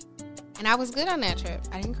did. And I was good on that trip.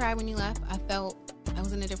 I didn't cry when you left. I felt I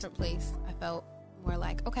was in a different place. I felt more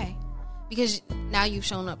like, okay. Because now you've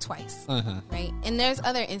shown up twice. Right? And there's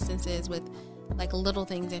other instances with like little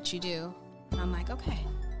things that you do. And I'm like, okay.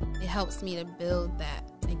 It helps me to build that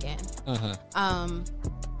again.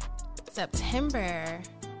 September,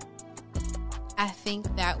 I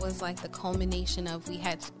think that was like the culmination of we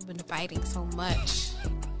had been fighting so much.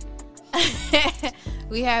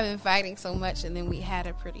 We have been fighting so much, and then we had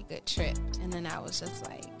a pretty good trip. And then I was just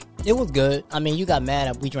like, it was good. I mean, you got mad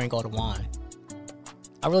at we drank all the wine.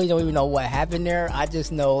 I really don't even know what happened there. I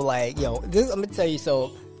just know, like, yo, this, I'm gonna tell you.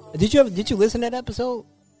 So, did you listen to that episode?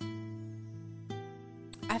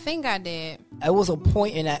 I think I did. There was a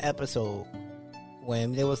point in that episode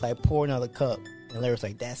when there was like, pour another cup, and Larry was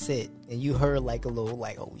like, that's it. And you heard like a little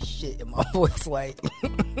like, oh shit, in my voice, like,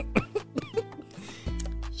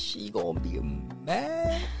 she gonna be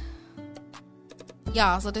mad.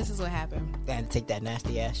 Y'all, so this is what happened. I had to take that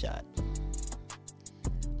nasty ass shot.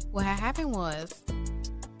 What had happened was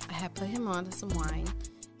I had put him on to some wine,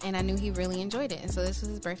 and I knew he really enjoyed it. And so this was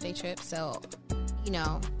his birthday trip. So, you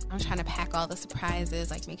know, I'm trying to pack all the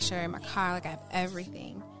surprises, like make sure in my car, like I have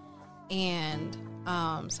everything. And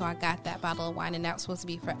so I got that bottle of wine, and that was supposed to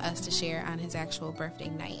be for us to share on his actual birthday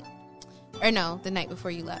night. Or no, the night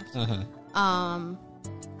before you left.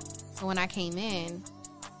 So when I came in,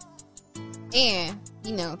 and,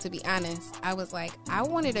 you know, to be honest, I was like, I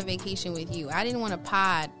wanted a vacation with you. I didn't want to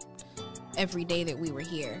pod every day that we were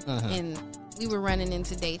here. And we were running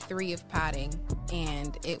into day 3 of podding,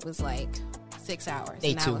 and it was like 6 hours.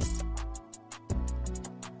 Day and 2.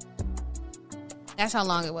 That's how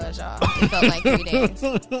long it was, y'all. It felt like 3 days.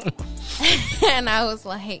 And I was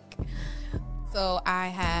like, so I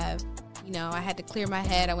have, you know, I had to clear my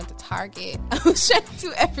head. I went to Target. I was trying to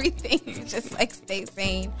do everything to just like stay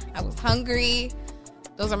sane. I was hungry.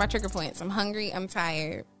 Those are my trigger points. I'm hungry. I'm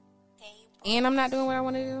tired. And I'm not doing what I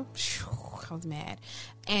want to do. I was mad.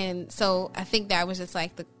 And so I think that was just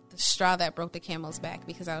like the straw that broke the camel's back,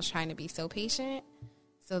 because I was trying to be so patient.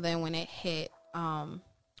 So then when it hit,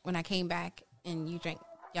 when I came back and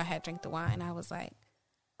y'all had drank the wine, I was like,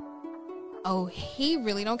 oh, he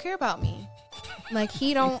really don't care about me. Like,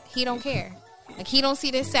 he don't care. Like, he don't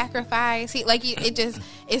see this sacrifice. It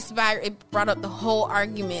brought up the whole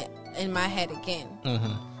argument in my head again.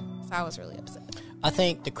 So I was really upset. I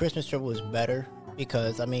think the Christmas trip was better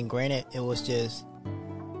because, I mean, granted, it was just,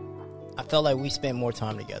 I felt like we spent more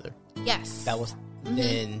time together. Yes. That was,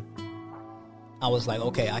 then I was like,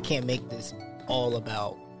 okay, I can't make this all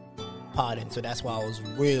about podding. So that's why I was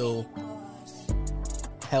real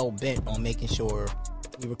hell-bent on making sure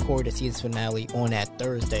we record the season finale on that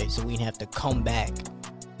Thursday so we didn't have to come back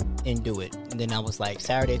and do it. And then I was like,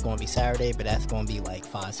 Saturday's going to be Saturday, but that's going to be like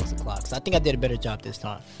 5, 6 o'clock. So I think I did a better job this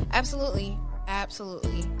time. Absolutely.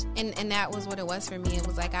 And that was what it was for me. It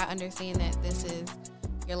was like, I understand that this is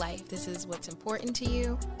your life. This is what's important to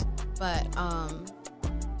you. But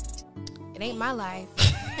it ain't my life.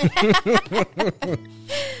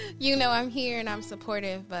 You know, I'm here and I'm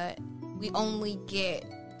supportive, but we only get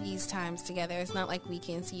these times together. It's not like we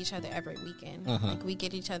can see each other every weekend. Like, we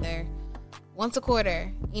get each other once a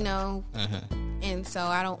quarter, you know. And so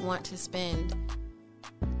I don't want to spend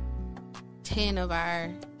 10 of our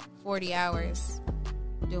 40 hours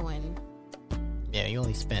doing. Yeah, you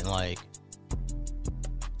only spent like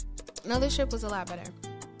No, this trip was a lot better.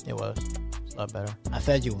 It was. It's a lot better. I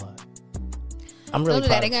fed you a lot. I'm really Don't do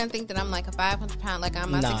that. proud. They're gonna think that I'm like a 500 pound, like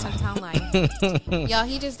I'm my Nah. 600 pound life. Y'all,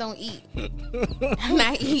 he just don't eat. And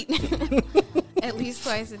I eat at least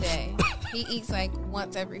twice a day. He eats like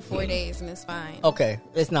once every 4 days, and it's fine. Okay,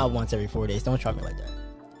 it's not once every 4 days. Don't try me like that.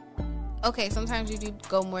 Okay, sometimes you do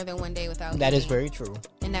go more than 1 day without That is eating, very true.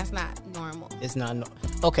 and that's not normal. It's not.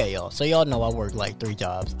 Okay, y'all. So y'all know I work like 3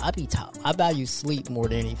 jobs. I be tired. I value sleep more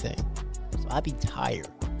than anything. So I be tired.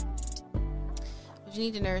 But you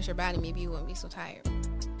need to nourish your body. Maybe you wouldn't be so tired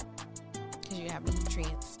because you have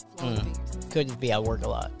nutrients flowing through your system. Could just be I work a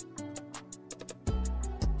lot.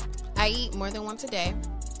 I eat more than once a day.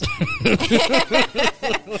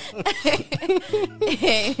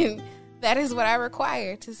 And that is what I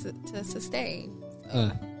require to sustain.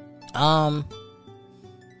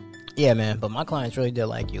 Yeah, man. But my clients really did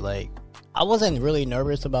like you. Like, I wasn't really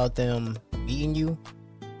nervous about them meeting you.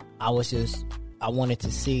 I wanted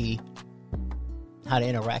to see how the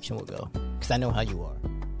interaction would go, because I know how you are,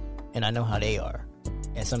 and I know how they are,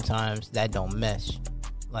 and sometimes that don't mesh.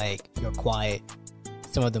 Like, you're quiet.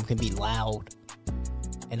 Some of them can be loud,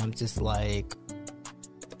 and I'm just like,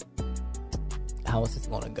 how is this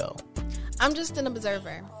gonna go? I'm just an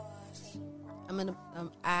observer.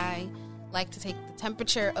 I like to take the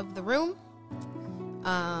temperature of the room,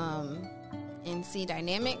 and see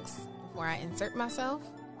dynamics before I insert myself.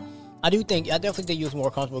 I definitely think you was more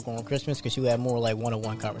comfortable going on Christmas because you had more like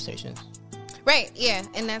one-on-one conversations. Right, yeah,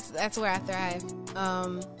 and that's where I thrive.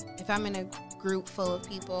 If I'm in a group full of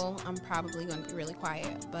people, I'm probably going to be really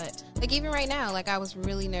quiet. But like even right now, like I was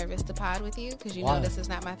really nervous to pod with you because Why? know this is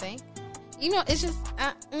not my thing. You know, it's just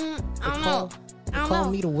I don't know. I don't Call know.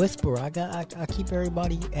 me the whisperer. I keep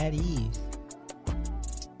everybody at ease.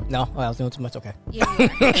 No, I was doing too much. Okay. Yeah,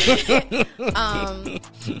 you are.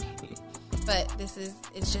 But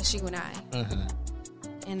it's just you and I,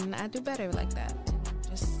 and I do better like that.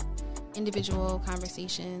 Just individual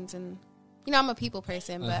conversations, and you know I'm a people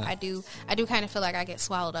person, but I do kind of feel like I get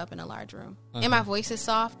swallowed up in a large room, and my voice is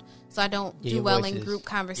soft, so I don't do well in group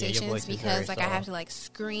conversations because like I have to like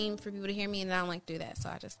scream for people to hear me, and I don't like to do that, so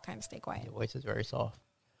I just kind of stay quiet. Your voice is very soft.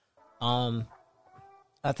 I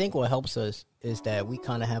think what helps us is that we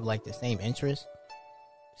kind of have like the same interests.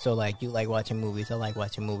 So like you like watching movies, I like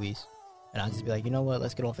watching movies. And I'll just be like, you know what?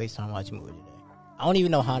 Let's get on FaceTime and watch a movie today. I don't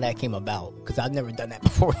even know how that came about because I've never done that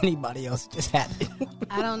before anybody else. It just happened.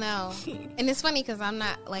 I don't know. And it's funny because I'm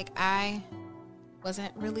not, like, I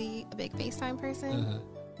wasn't really a big FaceTime person.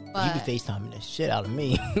 But You be FaceTiming the shit out of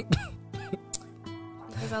me.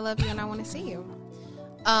 because I love you and I want to see you.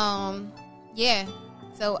 Yeah.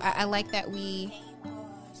 So I like that we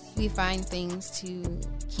find things to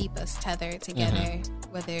keep us tethered together,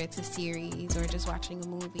 whether it's a series or just watching a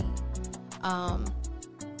movie.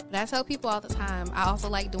 But I tell people all the time, I also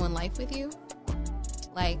like doing life with you.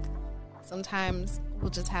 Like, sometimes we'll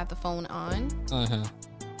just have the phone on,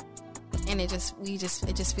 and it just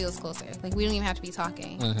feels closer. Like, we don't even have to be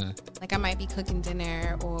talking. Like, I might be cooking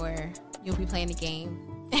dinner, or you'll be playing a game,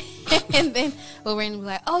 and then we'll randomly be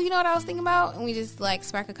like, "Oh, you know what I was thinking about?" And we just like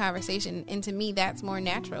spark a conversation. And to me, that's more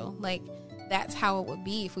natural. Like, that's how it would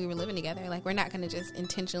be if we were living together. Like, we're not going to just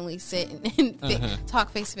intentionally sit and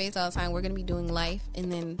talk face to face all the time. We're going to be doing life,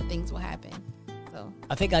 and then things will happen. So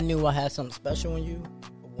I think I knew I had something special in you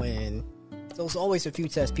when there's always a few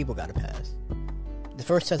tests people got to pass. The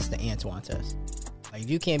first test is the Antoine test. Like, if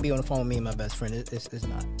you can't be on the phone with me and my best friend, it's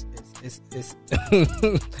not. It's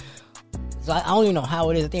so I don't even know how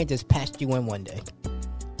it is. I think I just patched you in one day.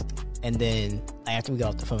 And then after we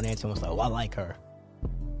got off the phone, Antoine was like, "Oh, I like her."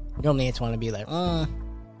 Normally Antoine would be like,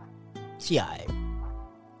 she alright.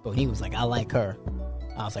 But he was like, "I like her."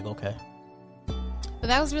 I was like, okay. But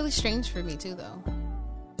that was really strange for me too, though.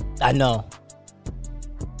 I know.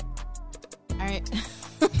 All right.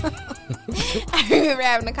 I remember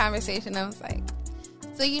having a conversation. I was like,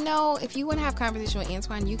 so, you know, if you want to have a conversation with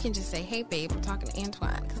Antoine, you can just say, "Hey, babe, I'm talking to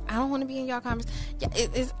Antoine." Because I don't want to be in y'all conversation.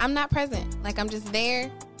 Yeah, I'm not present. Like, I'm just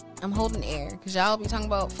there. I'm holding air. Because y'all be talking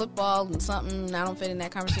about football and something. And I don't fit in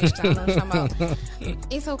that conversation. I don't know what I'm talking about.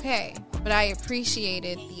 It's okay. But I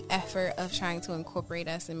appreciated the effort of trying to incorporate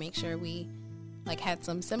us and make sure we, like, had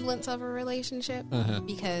some semblance of a relationship.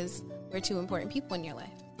 Because we're two important people in your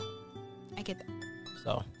life. I get that.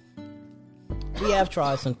 So we have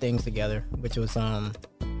tried some things together, which was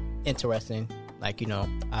interesting. Like, you know,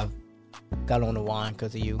 I've got on the wine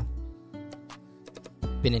because of you.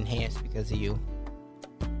 Been enhanced because of you.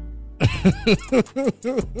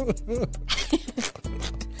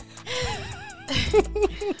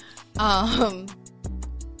 I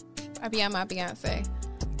be on my Beyonce.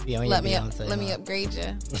 Be on let your me Beyonce, let me huh? upgrade you.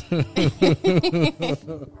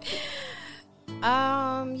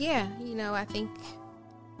 Yeah, you know, I think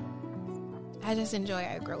I just enjoy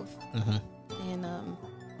our growth and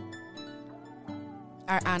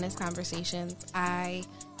our honest conversations. I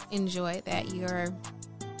enjoy that you're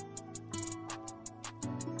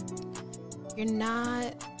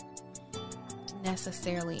not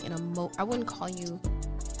necessarily I wouldn't call you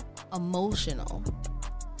emotional,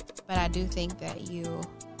 but I do think that you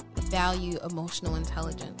value emotional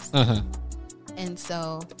intelligence. And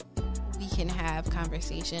so we can have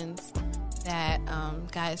conversations that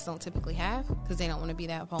guys don't typically have because they don't want to be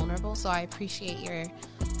that vulnerable. So I appreciate your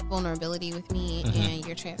vulnerability with me and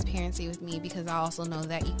your transparency with me, because I also know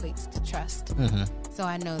that equates to trust. So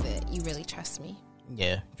I know that you really trust me.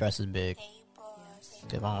 Yeah, trust is big.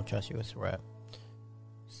 If I don't trust you, it's a wrap.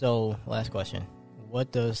 So, last question.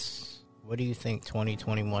 What do you think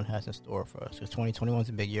 2021 has in store for us? Because 2021 is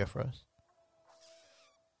a big year for us.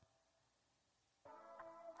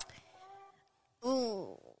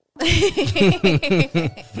 Ooh.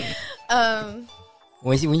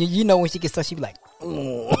 When she gets stuck, she be like,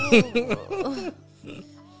 ooh.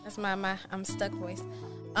 That's my I'm stuck voice.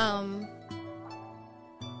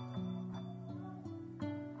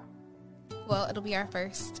 Well, it'll be our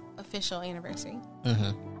first official anniversary.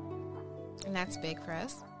 And that's big for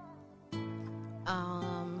us.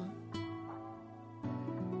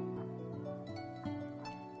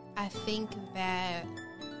 I think that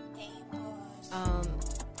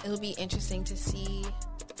it'll be interesting to see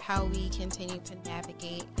how we continue to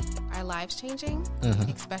navigate our lives changing,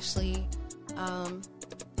 especially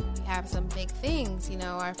we have some big things, you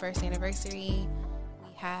know, our first anniversary,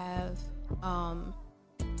 we have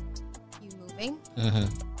you moving,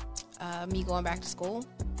 me going back to school,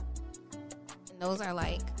 and those are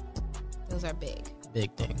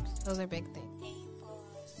big things. Those are big things.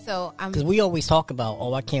 So because we always talk about,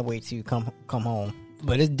 oh, I can't wait to come home,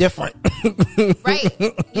 but it's different. Right,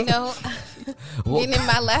 you know, getting in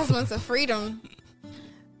my last months of freedom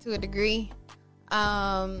to a degree,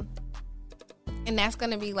 and that's going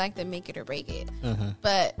to be like the make it or break it.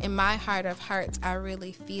 But in my heart of hearts, I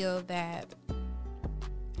really feel that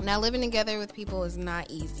now living together with people is not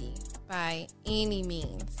easy by any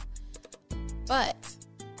means, but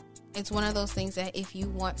it's one of those things that if you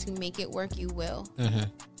want to make it work, you will.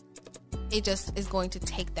 It just is going to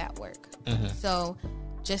take that work. So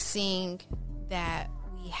just seeing that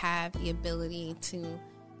we have the ability to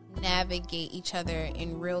navigate each other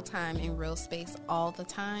in real time, in real space all the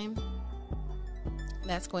time,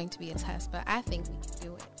 that's going to be a test. But I think we can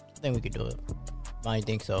do it. I think we could do it. I didn't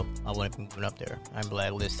think so. I wouldn't be moving up there. I'm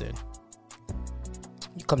blacklisted.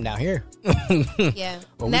 You come down here. Yeah.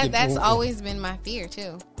 And that's always been my fear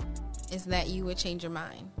too, is that you would change your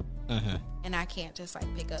mind. And I can't just like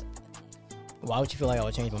pick up and leave. Why would you feel like I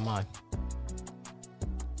would change my mind?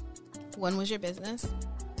 One was your business,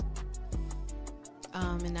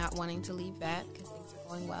 and not wanting to leave that because things are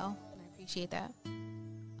going well, and I appreciate that.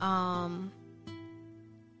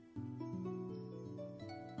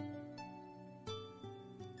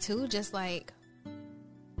 Two, just like,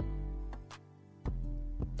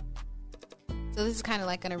 so this is kind of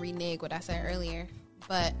like going to renege what I said earlier,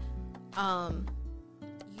 but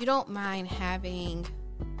you don't mind having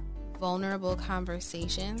vulnerable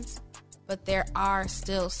conversations, but there are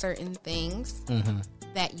still certain things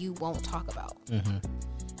that you won't talk about.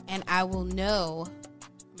 And I will know,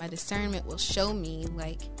 my discernment will show me,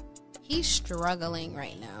 like, he's struggling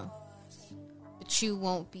right now, but you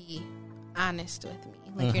won't be honest with me.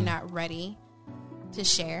 Like, you're not ready to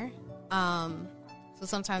share. So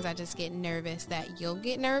sometimes I just get nervous that you'll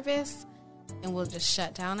get nervous and will just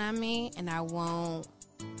shut down on me, and I won't,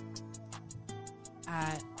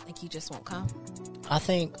 like, you just won't come. I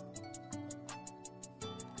think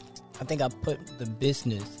I put the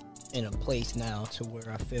business in a place now to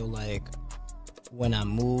where I feel like when I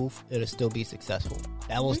move, it'll still be successful.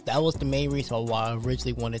 That was the main reason why I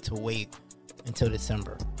originally wanted to wait until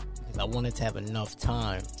December, because I wanted to have enough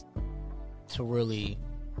time to really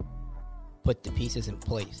put the pieces in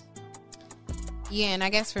place. Yeah, and I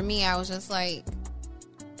guess for me, I was just like,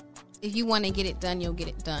 if you want to get it done, you'll get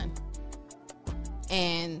it done.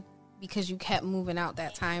 And because you kept moving out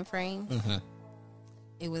that time frame,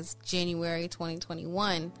 it was January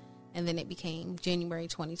 2021, and then it became January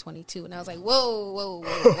 2022. And I was like, whoa.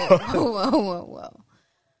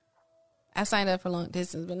 I signed up for long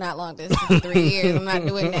distance, but not long distance for 3 years. I'm not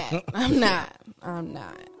doing that. I'm not.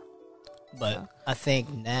 But so. I think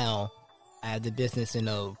now I have the business in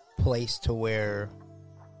a place to where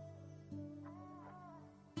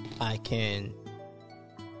I can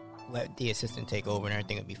let the assistant take over and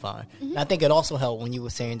everything would be fine. And I think it also helped when you were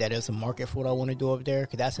saying that there's a market for what I want to do over there,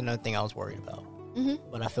 because that's another thing I was worried about.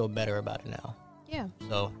 But I feel better about it now. Yeah.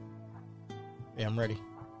 So, yeah, I'm ready.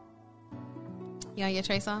 You on your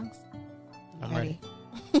Trey songs? I'm ready.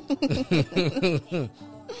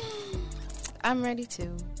 I'm ready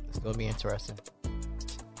too. It's going to be interesting.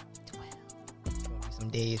 It's going to be some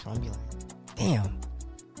days where I'm be like, damn,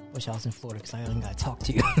 wish I was in Florida because I ain't got to talk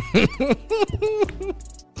to you.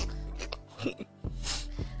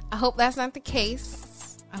 I hope that's not the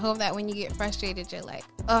case. I hope that when you get frustrated, you're like,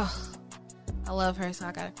 ugh, I love her, so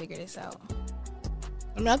I got to figure this out.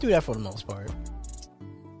 I mean, I do that for the most part.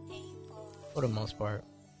 For the most part.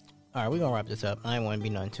 All right, we're going to wrap this up. I ain't want to be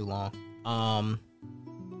nothing too long.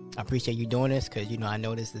 I appreciate you doing this because, you know, I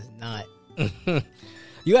know this is not...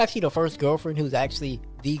 You're actually the first girlfriend who's actually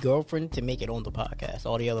the girlfriend to make it on the podcast.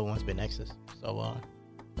 All the other ones been exes. So,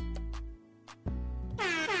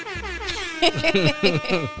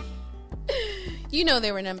 You know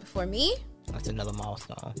there were none before me. That's another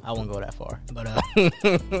milestone. I won't go that far. But,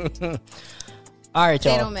 all right,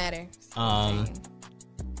 y'all. They don't matter.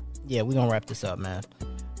 Yeah, we're going to wrap this up, man.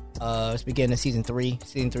 It's beginning of season 3.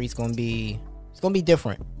 Season 3 is going to be... It's going to be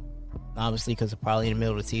different. Obviously, because probably in the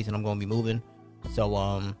middle of the season, I'm going to be moving. So,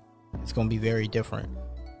 it's going to be very different.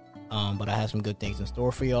 But I have some good things in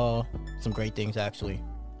store for y'all. Some great things, actually.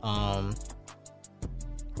 I'm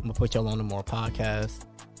going to put y'all on to more podcasts.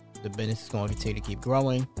 The business is going to continue to keep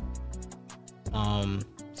growing.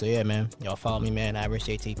 So, yeah, man. Y'all follow me, man. Average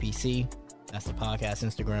JTPC. That's the podcast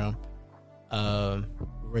Instagram.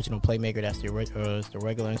 Original Playmaker. That's the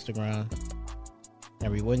regular Instagram.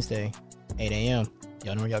 Every Wednesday, 8 a.m.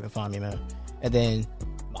 Y'all know where y'all can find me, man. And then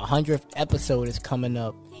my 100th episode is coming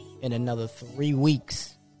up in another 3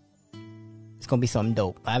 weeks. It's going to be something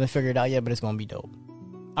dope. I haven't figured it out yet, but it's going to be dope.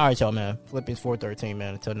 All right, y'all, man. Philippians 4:13,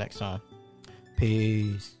 man. Until next time.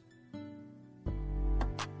 Peace.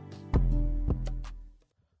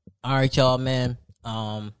 All right, y'all, man.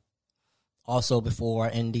 Also, before I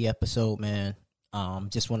end the episode, man,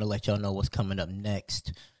 just want to let y'all know what's coming up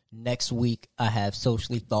next. Next week, I have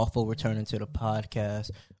Socially Thoughtful returning to the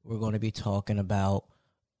podcast. We're going to be talking about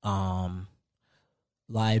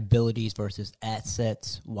liabilities versus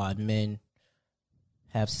assets, why men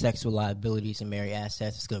have sexual liabilities and marry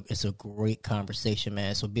assets. It's a great conversation,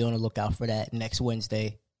 man. So be on the lookout for that next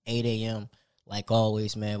Wednesday, 8 a.m. Like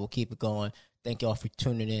always, man, we'll keep it going. Thank y'all for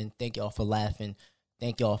tuning in. Thank y'all for laughing.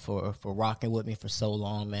 Thank y'all for rocking with me for so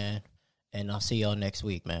long, man. And I'll see y'all next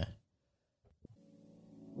week, man.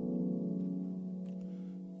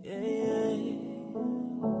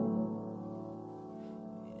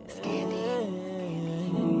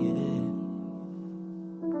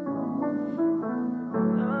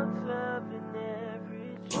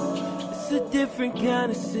 It's a different kind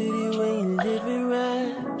of city when you live it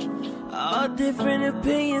right. All different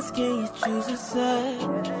opinions, can you choose a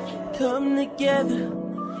side? Come together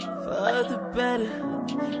for the better.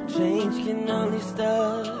 Change can only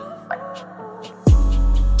start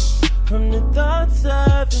from the thoughts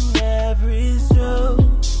of an average